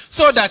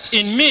so that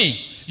in me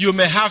you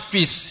may have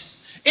peace.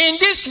 In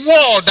this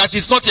world that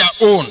is not your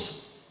own,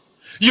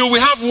 you will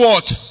have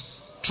what?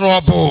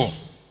 Trouble.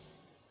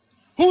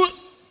 Who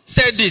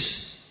said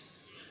this?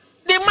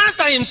 The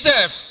master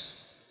himself.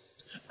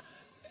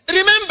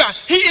 Remember,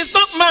 he is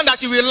not man that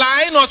he will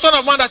lie, nor son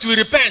of man that he will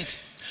repent.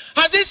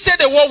 Has he said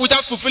a word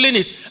without fulfilling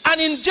it? And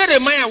in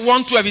Jeremiah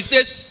 1:12, he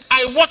says,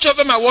 I watch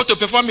over my word to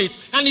perform it.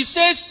 And he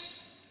says,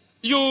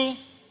 you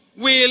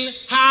will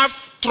have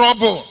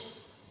trouble.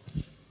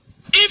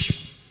 If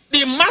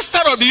the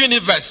master of the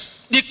universe,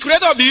 the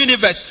creator of the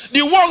universe,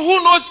 the one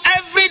who knows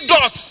every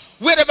dot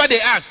wherever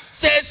they are,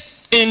 says,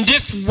 in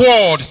this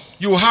world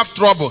you will have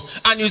trouble.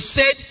 And you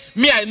said,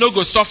 me I no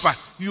go suffer.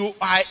 You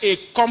are a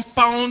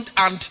compound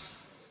and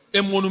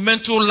a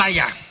monumental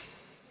liar.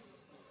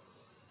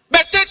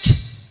 But take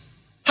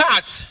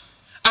heart,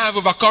 I have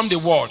overcome the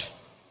world.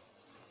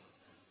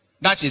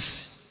 That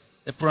is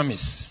the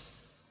promise.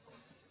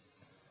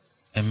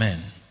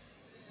 Amen.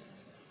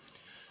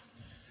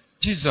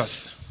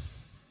 Jesus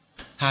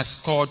has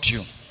called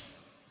you.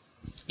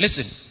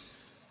 Listen,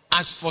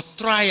 as for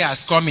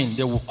trials coming,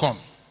 they will come.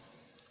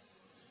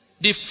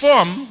 The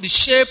form, the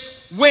shape,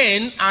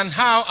 when and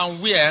how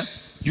and where,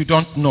 you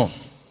don't know.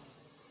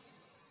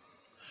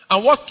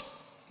 And what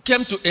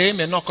came to A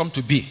may not come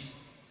to B.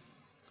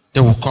 They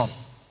will come.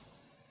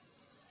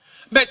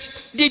 But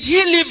did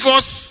he leave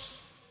us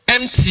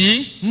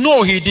empty?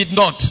 No, he did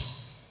not.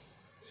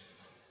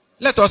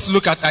 Let us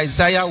look at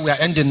Isaiah. We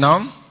are ending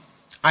now.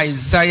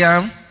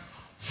 Isaiah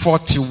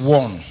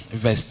 41,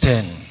 verse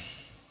 10.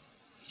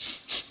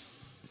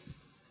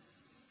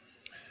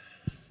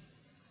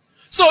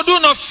 So do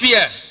not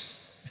fear.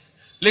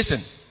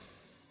 Listen.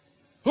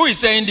 Who is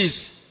saying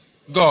this?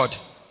 God.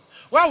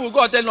 Why would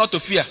God tell not to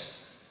fear?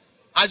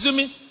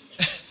 Assuming,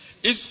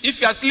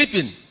 if you are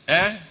sleeping,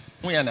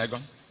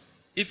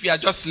 if you are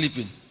just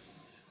sleeping,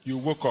 you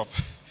woke up,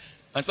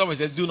 and someone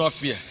says, do not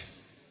fear.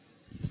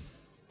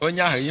 But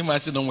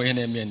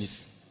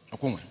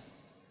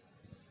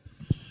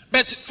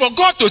for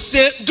God to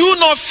say, do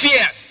not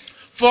fear,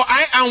 for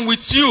I am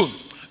with you.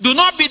 Do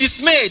not be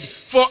dismayed,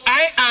 for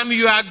I am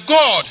your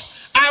God.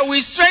 I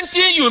will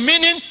strengthen you,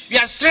 meaning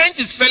your strength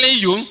is failing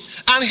you,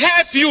 and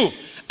help you.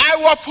 I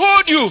will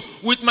uphold you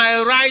with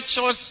my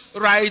righteous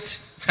right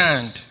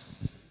hand.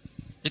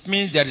 It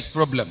means there is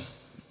problem.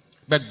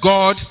 But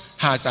God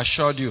has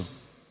assured you.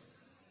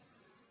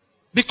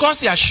 Because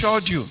he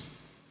assured you,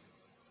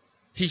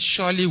 he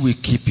surely will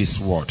keep his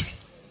word.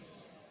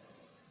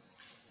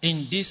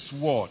 In this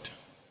world,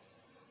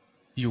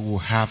 you will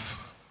have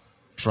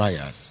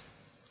trials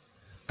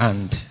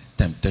and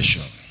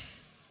temptation.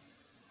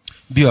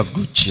 Be of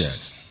good cheer.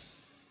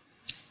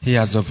 He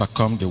has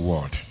overcome the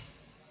world.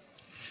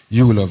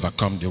 You will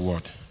overcome the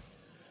world.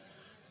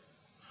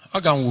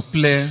 Organ will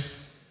play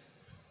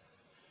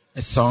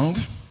a song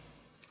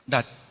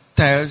that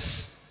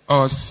tells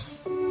us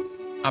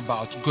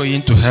about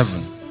going to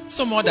heaven.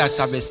 Some others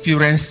have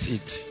experienced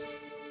it.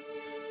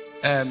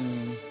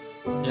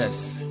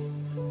 Yes.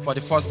 For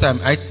the first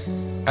time,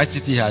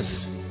 ITT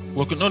has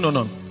woken.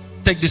 No.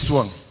 Take this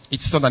one.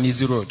 It's not an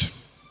easy road.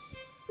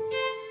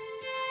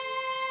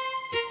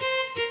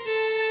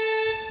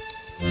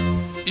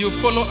 You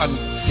follow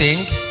and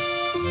sing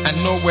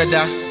and know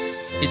whether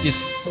it is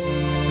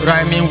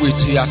rhyming with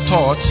your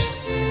thought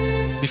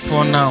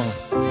before now.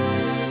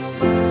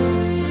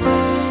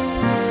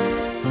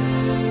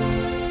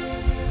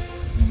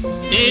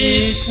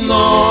 It's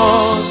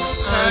not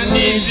an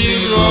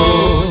easy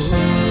road.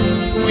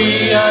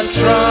 We are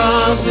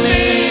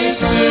traveling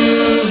to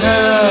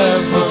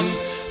heaven,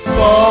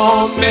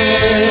 for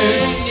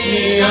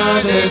many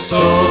are the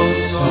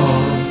thoughts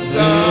on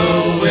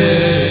the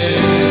way.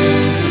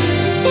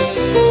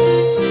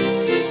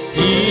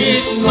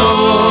 It's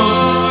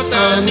not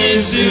an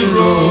easy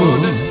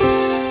road,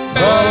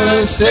 but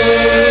the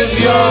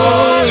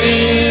Savior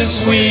is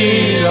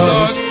with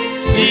us.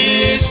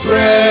 His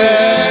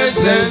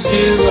presence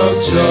gives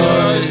us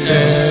joy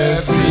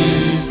every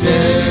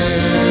day.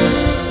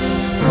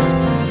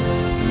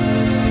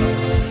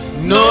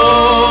 No,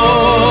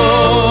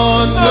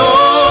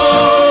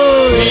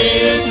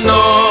 it's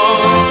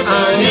not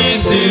an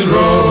easy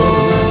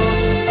road.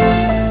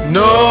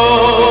 No,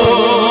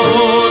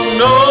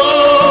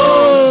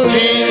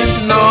 it's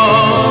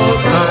not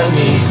an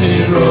easy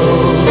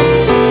road.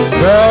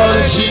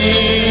 But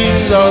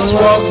Jesus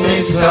walked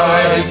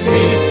beside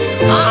me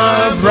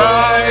and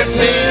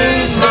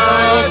brightens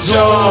my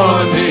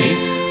journey,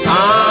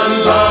 and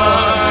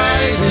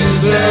light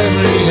is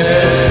every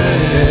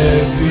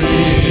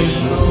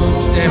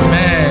road.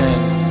 Amen.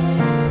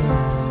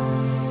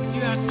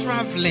 You are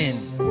traveling.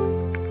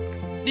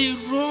 The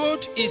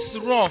road is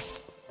rough,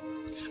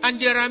 and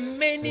there are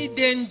many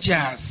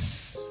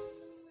dangers.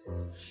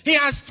 He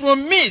has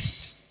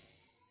promised.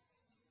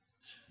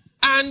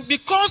 And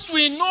because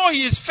we know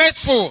He is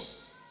faithful,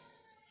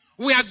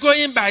 we are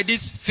going by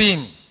this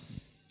theme.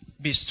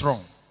 Be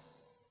strong.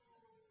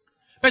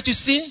 But you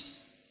see,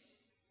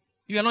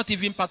 you are not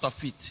even part of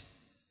it.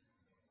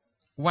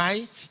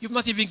 Why? You've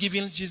not even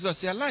given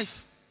Jesus your life.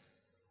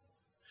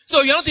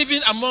 So you're not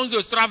even among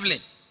those traveling.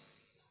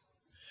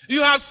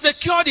 You have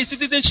secured the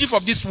citizenship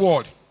of this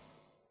world.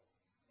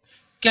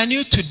 Can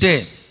you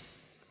today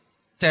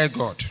tell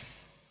God,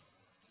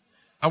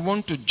 I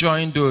want to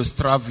join those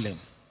traveling?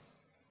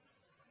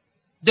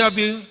 There will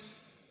be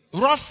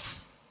rough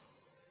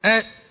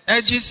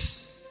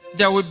edges.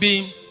 There will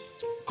be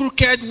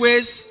crooked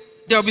ways.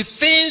 There will be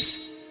things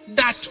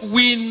that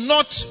will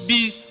not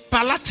be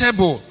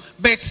palatable.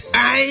 But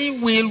I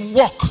will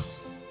walk.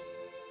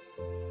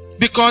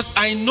 Because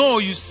I know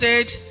you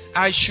said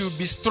I should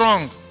be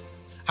strong.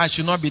 I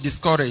should not be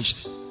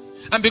discouraged.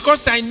 And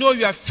because I know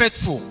you are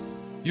faithful,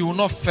 you will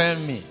not fail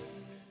me.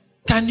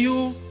 Can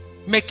you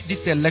make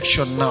this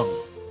election now?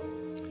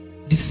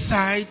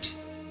 Decide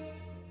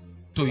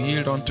to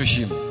yield unto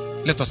Him.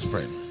 Let us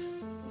pray.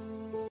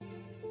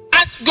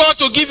 Ask God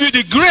to give you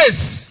the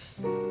grace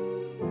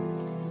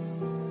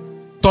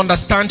to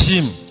understand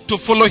Him, to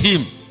follow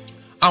Him,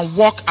 and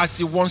walk as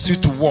He wants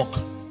you to walk.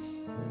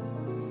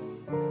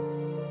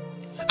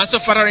 And so,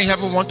 Father in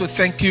heaven, we want to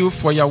thank you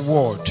for your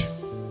word.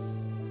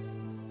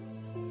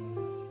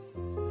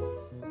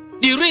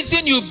 The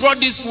reason you brought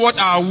this word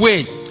our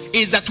way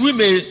is that we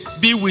may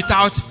be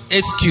without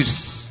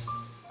excuse.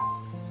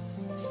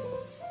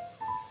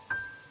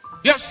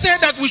 You have said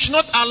that we should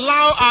not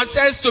allow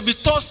ourselves to be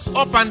tossed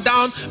up and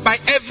down by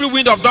every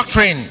wind of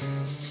doctrine.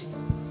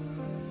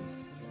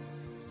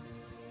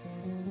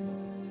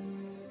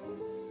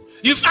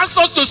 You've asked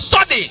us to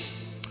study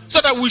so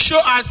that we show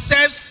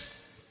ourselves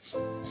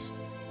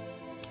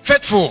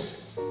faithful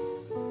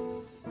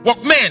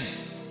workmen,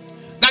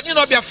 that you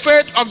not be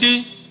afraid of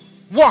the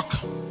work,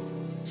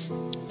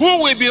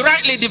 who will be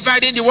rightly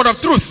dividing the word of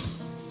truth.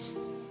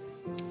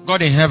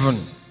 God in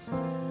heaven,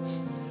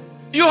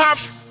 you have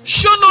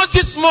shown us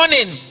this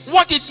morning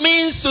what it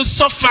means to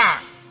suffer.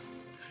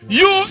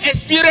 You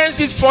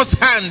experienced it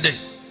firsthand.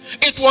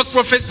 It was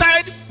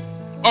prophesied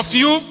of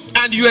you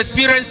and you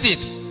experienced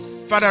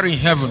it. Father in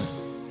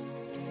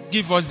heaven,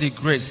 give us the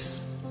grace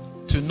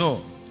to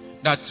know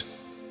that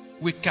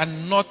we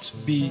cannot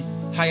be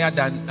higher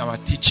than our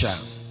teacher.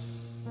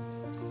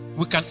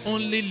 We can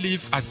only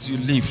live as you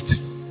lived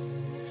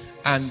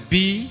and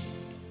be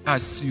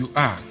as you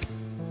are.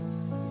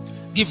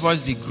 Give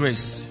us the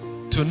grace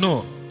to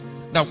know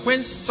that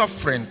when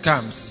suffering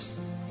comes,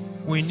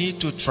 we need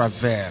to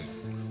travail.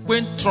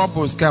 When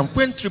troubles come,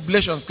 when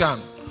tribulations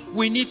come,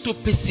 we need to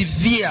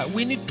persevere.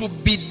 We need to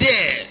be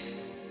there.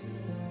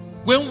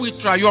 When we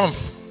triumph,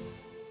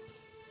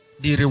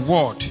 the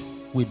reward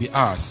will be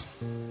ours.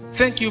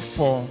 Thank you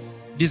for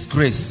this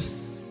grace.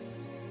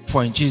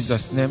 For in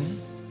Jesus'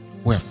 name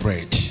we have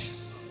prayed.